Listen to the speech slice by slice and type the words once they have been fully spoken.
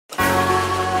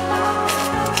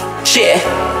Shit.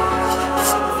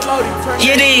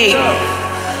 You dig?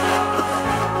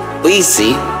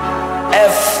 Weezy.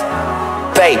 F.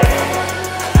 Baby.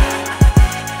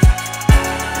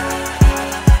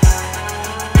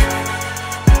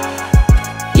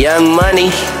 Young Money.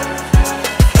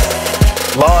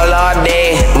 Ball all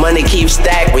day, money keep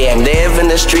stacked. We ain't live in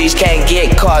the streets, can't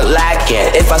get caught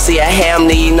lacking. If I see a ham,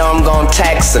 then you know I'm gon'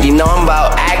 tax him. You know I'm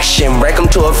about action, break them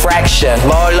to a fraction.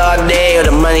 Ball all day, or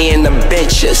the money and the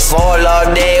bitches. Ball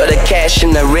all day, or the cash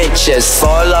and the riches.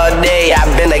 Ball all day, I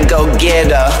been a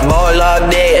go-getter. Ball all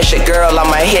day, it's your girl on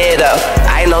my head up.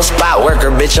 I ain't no spot worker,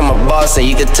 bitch, I'm a boss. And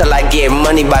you can tell I get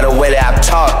money by the way that I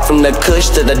talk. From the kush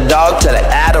to the dog to the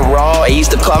Adderall. He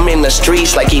used to call me in the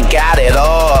streets like he got it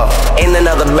all. Ain't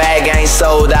another bag, I ain't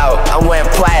sold out. I went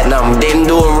platinum, didn't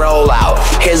do a rollout.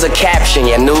 Here's a caption,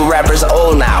 yeah, new rappers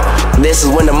old now. This is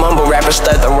when the mumble rappers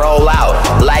start to roll out.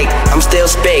 Like, I'm still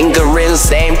spitting good riddance,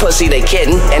 they ain't pussy, they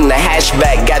kidding. And the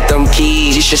hatchback got them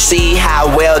keys. You should see how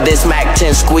well this Mac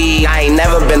 10 squeeze. I ain't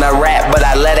never been a rap, but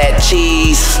I love that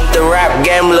cheese. The rap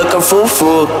game looking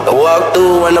foo-foo. I walk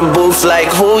through in the booth like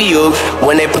who you?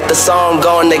 When they put the song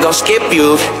going, they gon' skip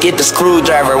you. Get the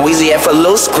screwdriver, Weezy F a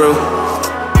loose screw.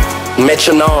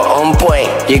 Metronome on point,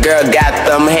 your girl got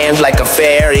them hands like a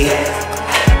fairy.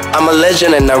 I'm a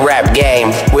legend in the rap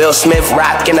game. Will Smith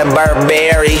rockin' a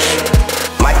Burberry.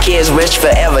 My kids rich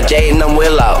forever, Jaden and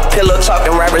Willow. Pillow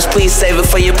talking rappers, please save it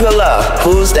for your pillow.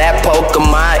 Who's that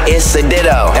Pokemon? It's a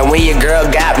ditto. And when your girl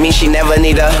got me, she never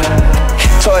need a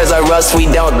Toys R Us, we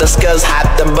don't discuss. Hot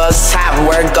the bus, hot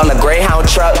work on a Greyhound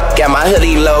truck. Got my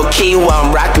hoodie low key while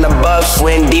I'm rocking the buffs.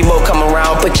 When Debo come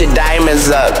around, put your diamonds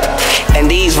up. And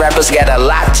these rappers got a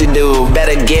lot to do.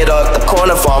 Better get off the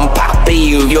corner for I'm popping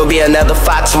you. You'll be another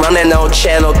fox running on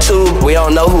channel 2. We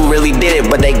don't know who really did it,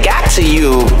 but they got to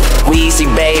you. Weezy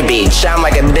baby, shine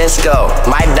like a disco.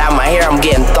 Might dye my hair, I'm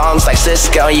getting thumbs like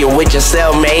Cisco. You with your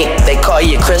cellmate, they call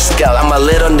you Crisco. I'm a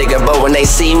little nigga, but when they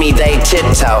see me, they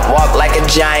tiptoe. Walk like a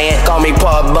giant, call me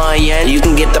Paul Bunyan. You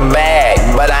can get the bag,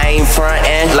 but I ain't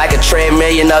frontin'. Like a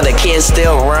treadmill, you know the kid's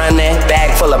still running.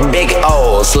 Bag full of big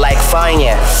O's like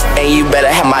Funyun. And you better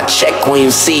have my check when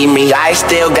you see me. I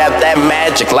still got that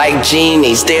magic like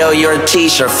Genie. Steal your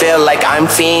t-shirt, feel like I'm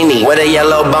Feeny. With a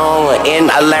yellow bone in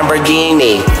a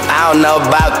Lamborghini. I don't know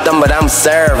about them, but I'm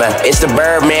serving. It's the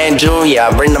Birdman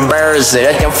Jr., bring the birds in.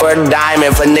 Looking for a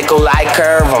diamond, for nickel I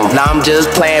curve them. Now I'm just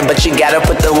playing, but you gotta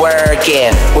put the work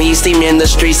in. When you see me in the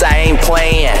streets, I ain't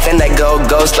playing. Finna go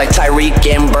ghost like Tyreek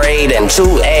and Braden.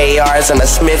 2 ARs and a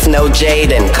Smith, no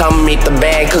Jaden. Come meet the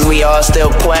band, cause we all still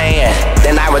playing.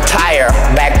 Then I retire,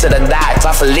 back to the docks.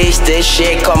 I release this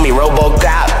shit, call me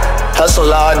RoboCop.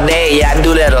 Hustle all day, yeah, I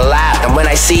do that a lot. And when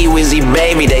I see Weezy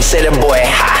baby, they say the boy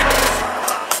hot.